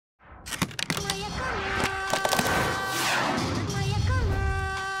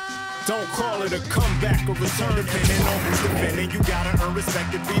Don't call it a comeback or return, depending on who's defending. You gotta earn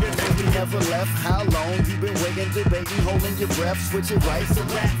respect to be the name. You never left. How long you been waiting, debating, holding your breath, switch it right. So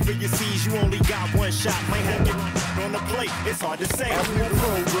rap for your C's, you only got one shot. Might have you on the plate, it's hard to say.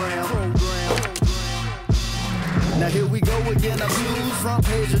 Program. Now here we go again. I'm news, front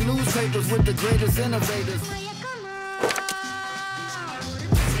page of newspapers with the greatest innovators.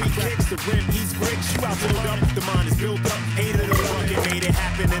 Kicks the rim, he's bricks, you out build up, the mind is built up, hated the luck, it made it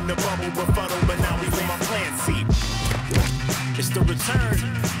happen in the bubble, befuddle, but now we in my plan seat. It's the return,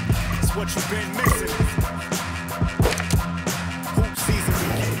 it's what you've been missing. Hoop season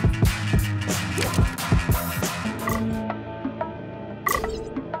begins.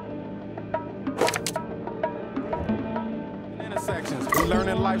 Intersections, we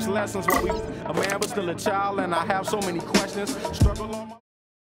learning life's lessons while a man was still a child, and I have so many questions, struggle on my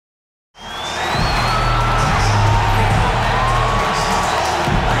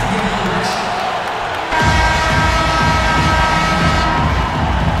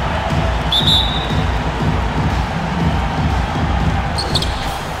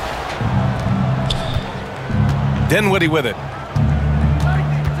Dinwiddie with it.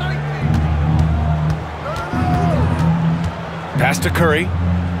 Pass to Curry.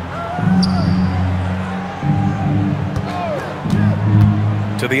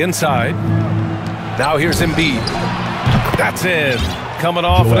 To the inside. Now here's Embiid. That's in. Coming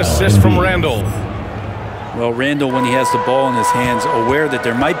off an assist from Randall. Well, Randall, when he has the ball in his hands, aware that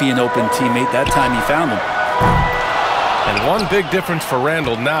there might be an open teammate, that time he found him. And one big difference for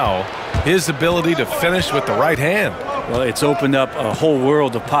Randall now, his ability to finish with the right hand. Well, it's opened up a whole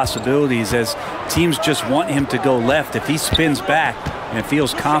world of possibilities as teams just want him to go left. If he spins back and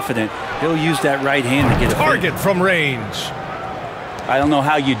feels confident, he'll use that right hand to get a target from range. I don't know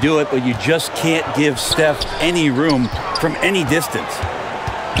how you do it, but you just can't give Steph any room from any distance.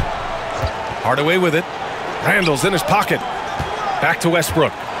 Hardaway with it. Randall's in his pocket. Back to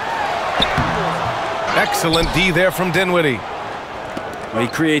Westbrook. Excellent D there from Dinwiddie. Well, he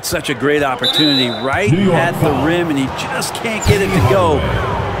creates such a great opportunity right at the rim, and he just can't get it to go.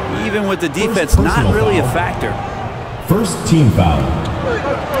 Even with the defense, not really a factor. First team foul.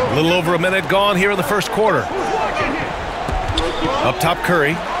 A little over a minute gone here in the first quarter. Up top,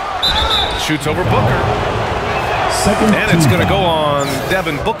 Curry. Shoots over Booker. And it's going to go on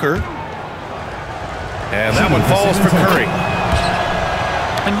Devin Booker. And that one falls for Curry.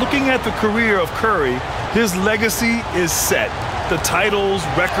 And looking at the career of Curry, his legacy is set. The titles,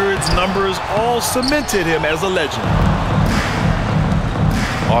 records, numbers all cemented him as a legend.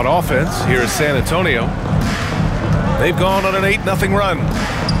 On offense, here is San Antonio. They've gone on an 8-0 run.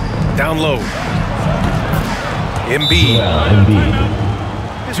 Down low. Embiid.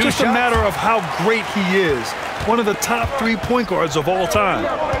 It's just a matter of how great he is. One of the top 3 point guards of all time.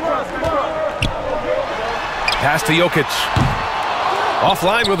 Pass to Jokic.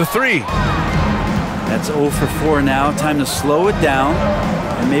 Offline with a 3. That's 0 for 4 now. Time to slow it down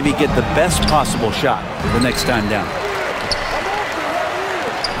and maybe get the best possible shot the next time down.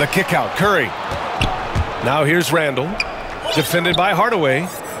 The kick out, Curry. Now here's Randall. Defended by Hardaway.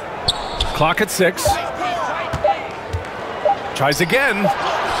 Clock at 6. Tries again.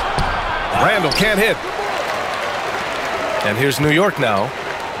 Randall can't hit. And here's New York now.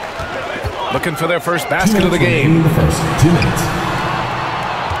 Looking for their first basket of the game. The first 2 minutes.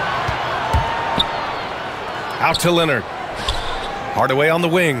 Out to Leonard. Hardaway on the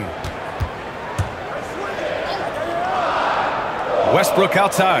wing. Westbrook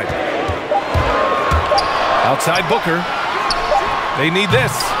outside. Outside Booker. They need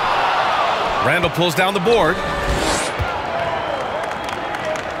this. Randall pulls down the board.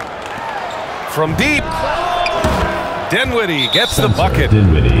 From deep. Dinwiddie gets the bucket.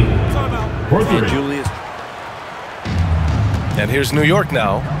 Dinwiddie. Julius. And here's New York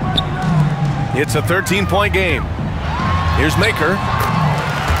now. It's a 13-point game. Here's Maker.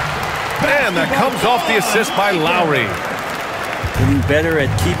 Man, that comes off the assist by Lowry. Getting better at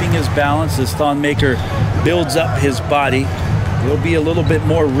keeping his balance as Thon Maker builds up his body. He'll be a little bit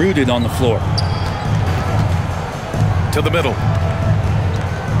more rooted on the floor. To the middle.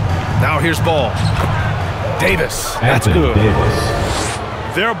 Now here's Ball. Davis. That's Anthony good.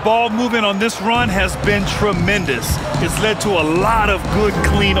 Davis. Their ball movement on this run has been tremendous. It's led to a lot of good,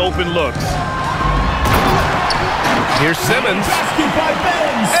 clean, open looks. Here's Simmons.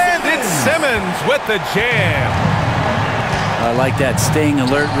 And it's Simmons with the jam. I like that, staying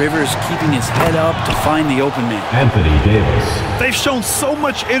alert. Rivers keeping his head up to find the open man. Anthony Davis. They've shown so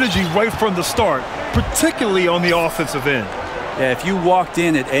much energy right from the start, particularly on the offensive end. Yeah, if you walked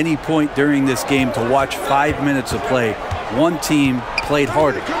in at any point during this game to watch 5 minutes of play, one team played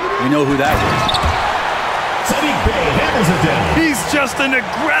harder. We know who that is. He's just an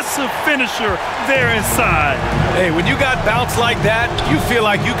aggressive finisher there inside. Hey, when you got bounce like that, you feel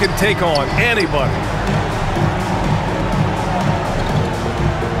like you can take on anybody.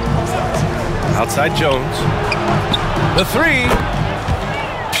 Outside Jones. The three.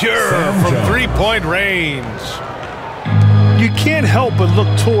 Pure from three-point range. You can't help but look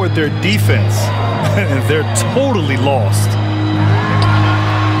toward their defense. They're totally lost.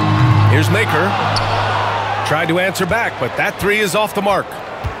 Here's Maker. Tried to answer back, but that three is off the mark.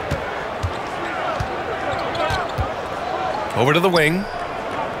 Over to the wing.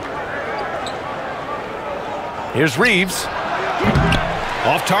 Here's Reeves.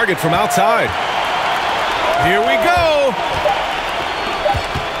 Off target from outside. Here we go.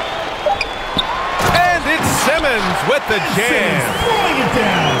 And it's Simmons with the jam.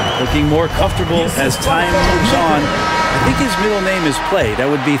 Looking more comfortable as time moves on. I think his middle name is Play. That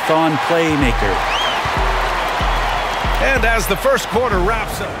would be Thon Playmaker. And as the first quarter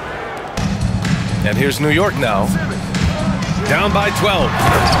wraps up. And here's New York now. Down by 12.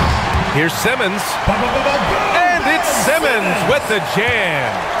 Here's Simmons. And it's Simmons with the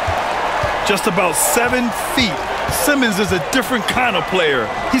jam. Just about 7 feet. Simmons is a different kind of player.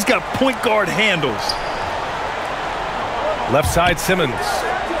 He's got point guard handles. Left side Simmons.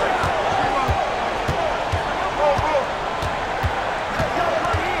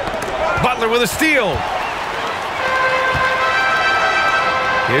 Butler with a steal.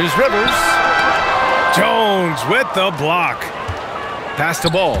 Here's Rivers. Jones with the block. Pass the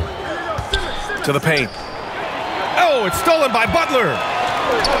ball to the paint. Oh, it's stolen by Butler.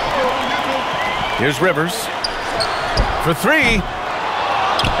 Here's Rivers for three.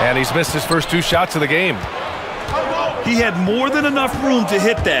 And he's missed his first 2 shots of the game. He had more than enough room to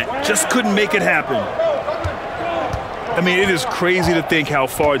hit that. Just couldn't make it happen. I mean, it is crazy to think how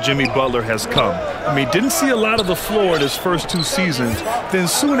far Jimmy Butler has come. I mean, didn't see a lot of the floor in his first 2 seasons. Then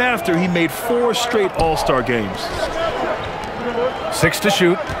soon after, he made 4 straight All-Star games. 6 to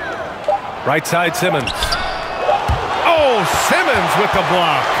shoot. Right side Simmons. Oh, Simmons with the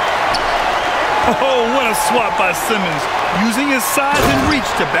block. Oh, what a swat by Simmons, using his size and reach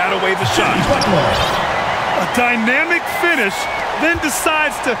to bat away the shot. A dynamic finish, then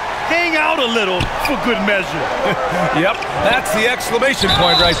decides to hang out a little for good measure. Yep, that's the exclamation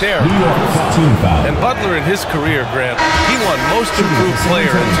point right there. And Butler in his career, Grant, he won Most Improved Player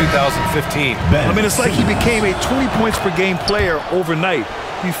in 2015. I mean, it's like he became a 20 points per game player overnight.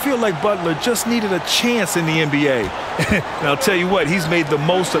 You feel like Butler just needed a chance in the NBA. And I'll tell you what, he's made the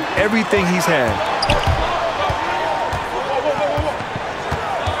most of everything he's had.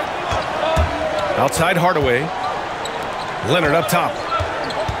 Outside Hardaway. Leonard up top.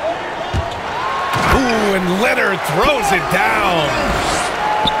 Ooh, and Leonard throws it down.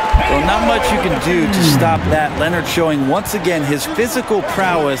 Well, not much you can do to stop that. Leonard showing once again his physical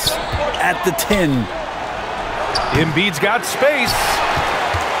prowess at the 10. Embiid's got space.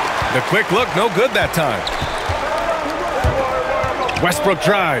 The quick look, no good that time. Westbrook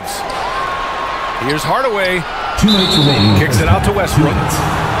drives. Here's Hardaway. 2 minutes remaining. Kicks it out to Westbrook.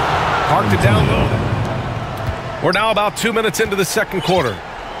 Parked it down low. We're now about 2 minutes into the second quarter.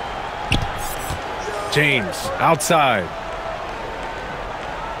 James outside.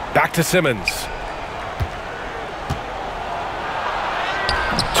 Back to Simmons.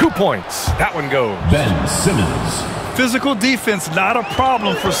 2 points. That one goes. Ben Simmons. Physical defense, not a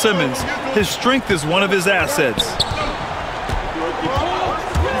problem for Simmons. His strength is one of his assets.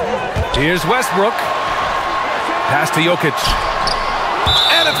 Here's Westbrook. Pass to Jokic.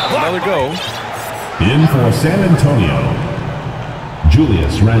 And it's blocked. Another go. In for San Antonio,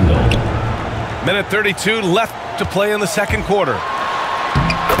 Julius Randle. Minute 32 left to play in the second quarter.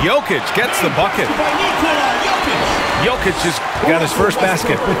 Jokic gets the bucket. Jokic has got his first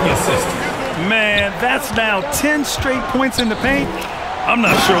basket. Man, that's now 10 straight points in the paint. I'm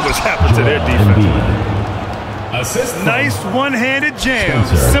not sure what's happened to their defense. Nice one-handed jam.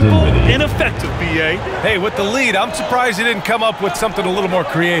 Simple and effective, B.A. Hey, with the lead, I'm surprised he didn't come up with something a little more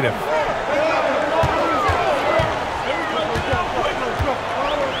creative.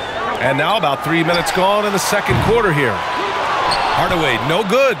 And now about 3 minutes gone in the second quarter here. Hardaway, no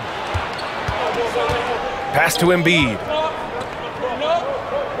good. Pass to Embiid.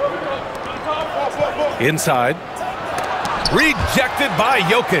 Inside. Rejected by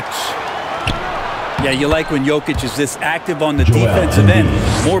Jokic. Yeah, you like when Jokic is this active on the defensive end.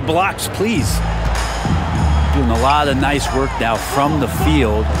 More blocks, please. Doing a lot of nice work now from the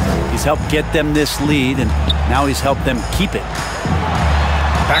field. He's helped get them this lead, and now he's helped them keep it.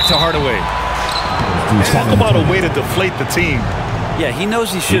 Back to Hardaway. Talk about a way to deflate the team. Yeah, he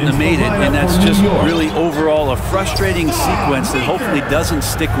knows he shouldn't have made it, and that's just really overall a frustrating sequence that hopefully doesn't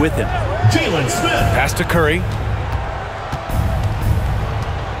stick with him. Pass to Curry.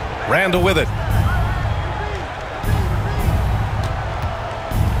 Randall with it.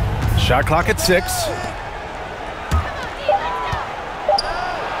 Shot clock at 6.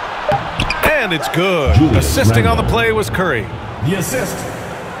 And it's good. Assisting on the play was Curry. The assist.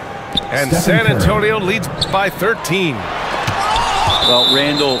 And San Antonio leads by 13. Well,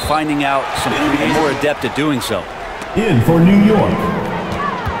 Randall finding out something more adept at doing so. In for New York,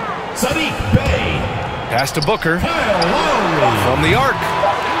 Sadiq Bey. Pass to Booker. From the arc.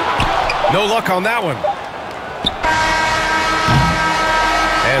 No luck on that one.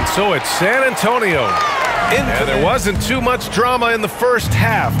 And so it's San Antonio. And there wasn't too much drama in the first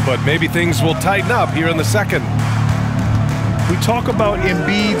half, but maybe things will tighten up here in the second. We talk about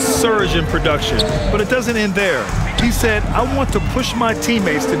Embiid's surge in production, but it doesn't end there. He said, I want to push my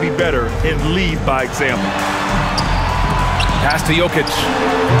teammates to be better and lead by example. Pass to Jokic.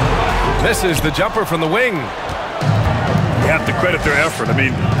 Misses the jumper from the wing. You have to credit their effort. I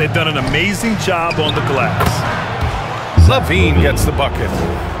mean, they've done an amazing job on the glass. Levine gets the bucket.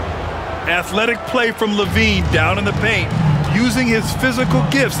 Athletic play from Levine down in the paint, using his physical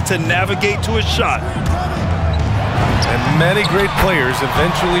gifts to navigate to a shot. And many great players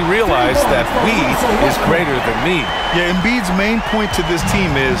eventually realize that we is greater than me. Yeah, Embiid's main point to this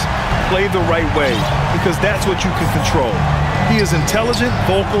team is play the right way, because that's what you can control. He is intelligent,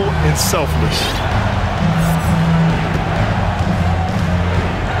 vocal, and selfless.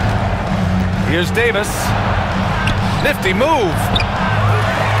 Here's Davis. Nifty move.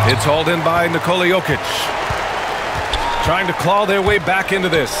 It's hauled in by Nikola Jokic. Trying to claw their way back into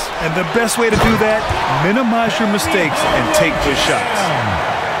this. And the best way to do that, minimize your mistakes and take good shots.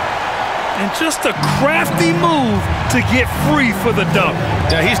 And just a crafty move to get free for the dunk.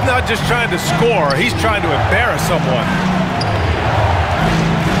 Yeah, he's not just trying to score, he's trying to embarrass someone.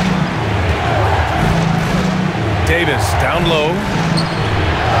 Davis down low.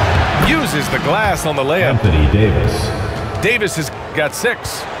 Uses the glass on the layup. Anthony Davis. Davis has got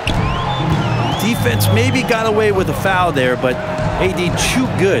 6. Defense maybe got away with a foul there, but AD too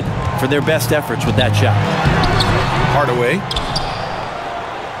good for their best efforts with that shot. Hardaway.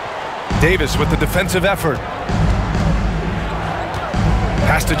 Davis with the defensive effort.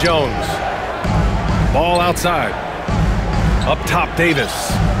 Pass to Jones. Ball outside. Up top,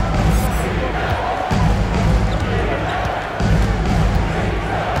 Davis.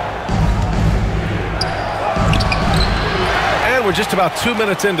 And we're just about 2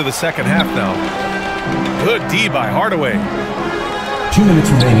 minutes into the second half now. Good D by Hardaway. 2 minutes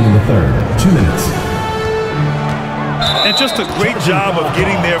remaining in the third. 2 minutes. And just a great job of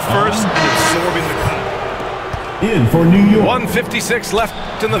getting there first and absorbing the cut. In for New York. 1:56 left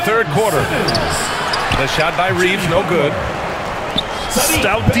in the third quarter. The shot by Reeves, no good.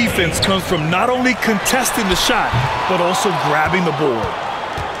 Stout defense comes from not only contesting the shot, but also grabbing the board.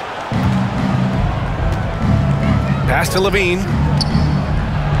 Pass to Levine.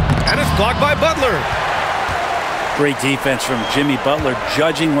 And it's blocked by Butler. Great defense from Jimmy Butler,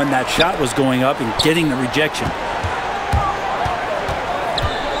 judging when that shot was going up and getting the rejection.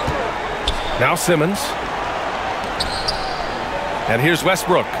 Now Simmons. And here's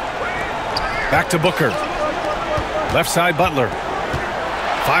Westbrook. Back to Booker. Left side Butler.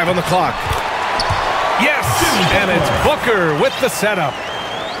 5 on the clock. Yes! And it's Booker with the setup.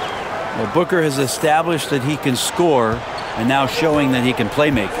 Well, Booker has established that he can score and now showing that he can play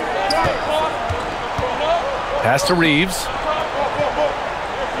make. Pass to Reeves.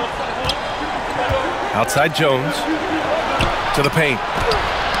 Outside Jones. To the paint.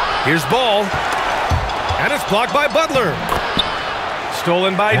 Here's Ball. And it's blocked by Butler.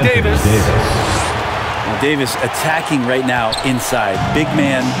 Stolen by Davis. Well, Davis attacking right now inside. Big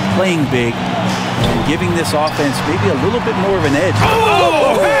man, playing big, and giving this offense maybe a little bit more of an edge.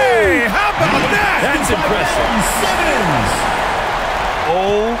 Oh, hey! How about that? That's impressive.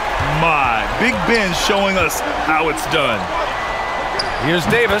 Oh, my. Big Ben showing us how it's done. Here's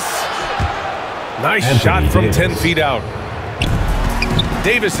Davis. Nice Anthony shot from Davis. 10 feet out.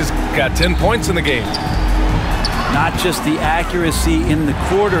 Davis has got 10 points in the game. Not just the accuracy in the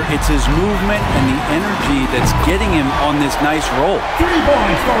quarter, it's his movement and the energy that's getting him on this nice roll. 3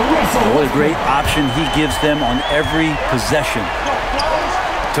 points for Russell. What a great option he gives them on every possession.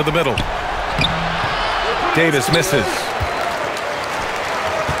 To the middle. Davis misses.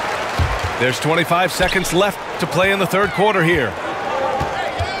 There's 25 seconds left to play in the third quarter here.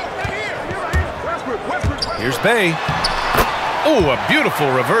 Oh, a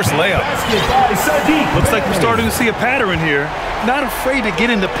beautiful reverse layup. Looks like we're starting to see a pattern here. Not afraid to get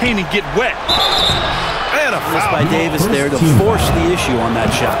in the paint and get wet. And a foul by Davis there to force the issue on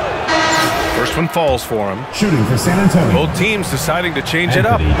that shot. First one falls for him. Shooting for San Antonio. Both teams deciding to change it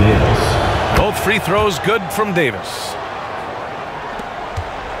up. Both free throws good from Davis.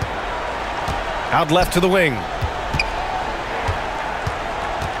 Out left to the wing.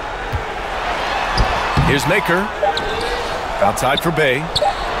 Here's Maker. Outside for Bay.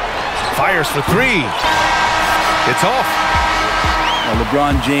 Fires for three. It's off. Now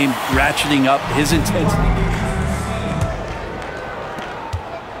LeBron James ratcheting up his intensity.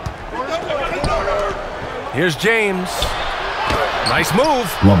 Here's James. Nice move.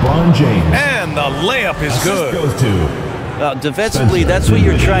 LeBron James. And the layup is good. Goes to Defensively, that's what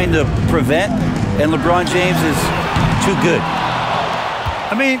you're trying to prevent, and LeBron James is too good.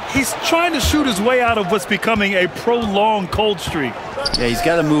 I mean, he's trying to shoot his way out of what's becoming a prolonged cold streak. Yeah, he's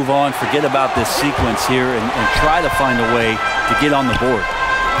got to move on, forget about this sequence here, and try to find a way to get on the board.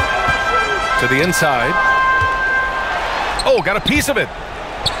 To the inside. Oh, got a piece of it.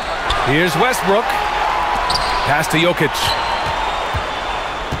 Here's Westbrook. Pass to Jokic.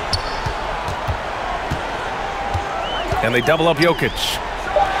 And they double up Jokic.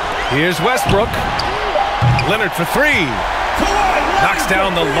 Here's Westbrook. Leonard for three. Knocks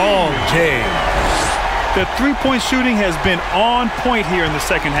down the long J. The three-point shooting has been on point here in the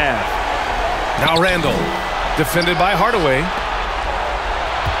second half. Now Randall. Defended by Hardaway.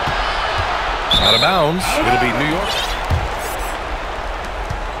 Out of bounds. It'll be New York.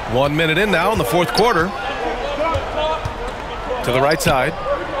 1 minute in now in the fourth quarter. To the right side.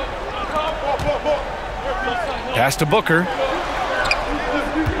 Pass to Booker.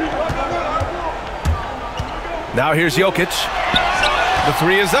 Now here's Jokic. The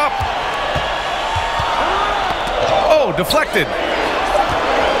three is up. Oh, deflected.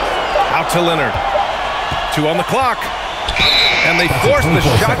 Out to Leonard. 2 on the clock. And they force the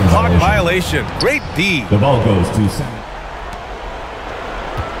shot clock violation. Great D. The ball goes to San.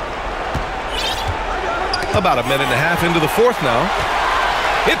 About a minute and a half into the fourth now.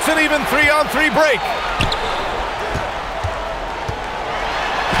 It's an even 3-on-3 break.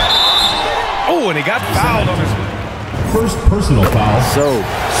 Oh, and he got fouled on his First personal foul. So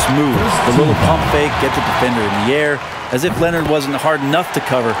smooth. The little pump fake, get the defender in the air. As if Leonard wasn't hard enough to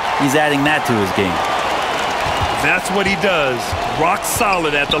cover, he's adding that to his game. That's what he does. Rock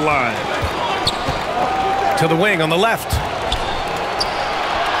solid at the line. To the wing on the left.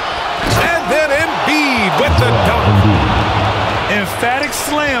 And then Embiid with the dunk. Emphatic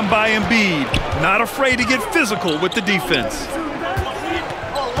slam by Embiid. Not afraid to get physical with the defense.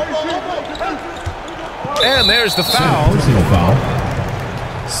 And there's the foul. Personal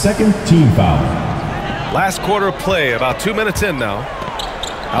foul. Second team foul. Last quarter of play, about 2 minutes in now.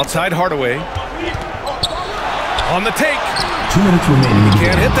 Outside Hardaway. On the take. 2 minutes remaining.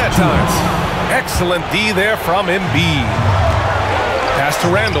 Can't hit that time. Excellent D there from Embiid. Pass to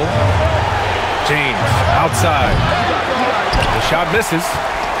Randall. James outside. The shot misses.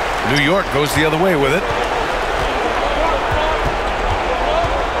 New York goes the other way with it.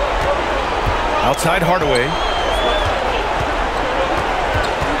 Outside Hardaway.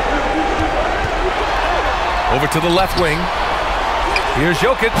 Over to the left wing. Here's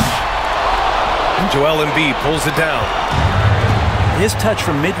Jokic. And Joel Embiid pulls it down. His touch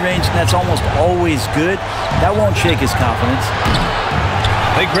from mid-range, that's almost always good. That won't shake his confidence.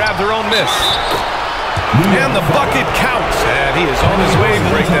 They grab their own miss. And the bucket counts. And he is on his way to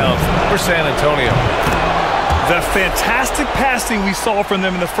breakdown for San Antonio. The fantastic passing we saw from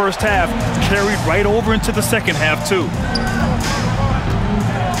them in the first half carried right over into the second half, too.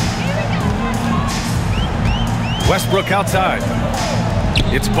 Westbrook outside.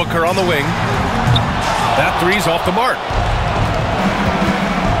 It's Booker on the wing. That three's off the mark.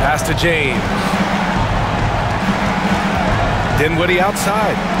 Pass to James. Dinwiddie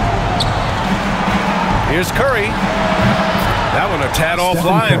outside. Here's Curry. That one a tad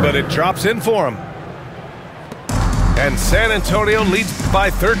offline, but it drops in for him. And San Antonio leads by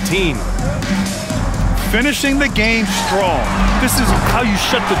 13. Finishing the game strong. This is how you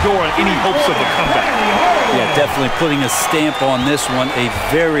shut the door on any hopes of a comeback. Yeah, definitely putting a stamp on this one. A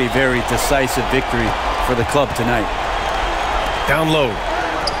very, very decisive victory for the club tonight. Down low.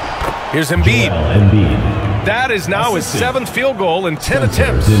 Here's Embiid. That is now his 7th field goal in 10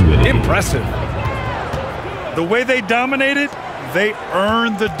 attempts. Impressive. The way they dominated, they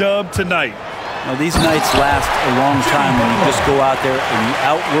earned the dub tonight. Now, these nights last a long time when you just go out there and you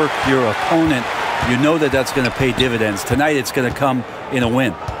outwork your opponent. You know that that's going to pay dividends. Tonight, it's going to come in a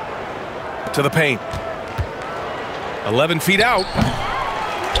win. To the paint. 11 feet out.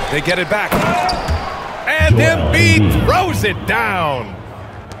 They get it back. And Embiid throws it down.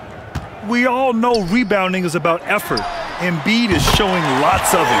 We all know rebounding is about effort. Embiid is showing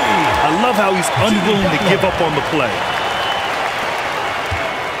lots of it. I love how he's unwilling to give up on the play.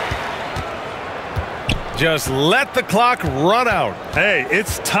 Just let the clock run out. Hey,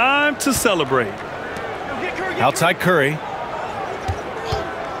 it's time to celebrate. Outside Curry.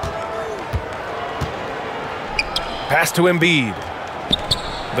 Pass to Embiid.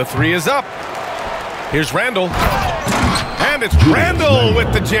 The three is up. Here's Randall. And it's Randall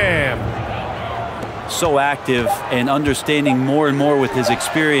with the jam. So active and understanding more and more with his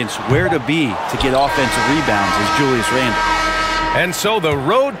experience where to be to get offensive rebounds is Julius Randle. And so the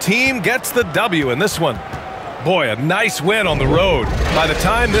road team gets the W in this one. Boy, a nice win on the road. By the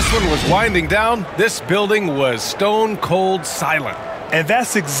time this one was winding down, this building was stone cold silent. And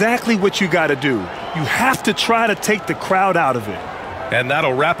that's exactly what you got to do. You have to try to take the crowd out of it. And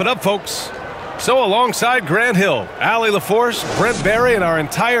that'll wrap it up, folks. So alongside Grant Hill, Allie LaForce, Brent Barry, and our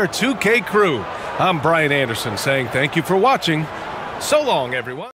entire 2K crew, I'm Brian Anderson saying thank you for watching. So long, everyone.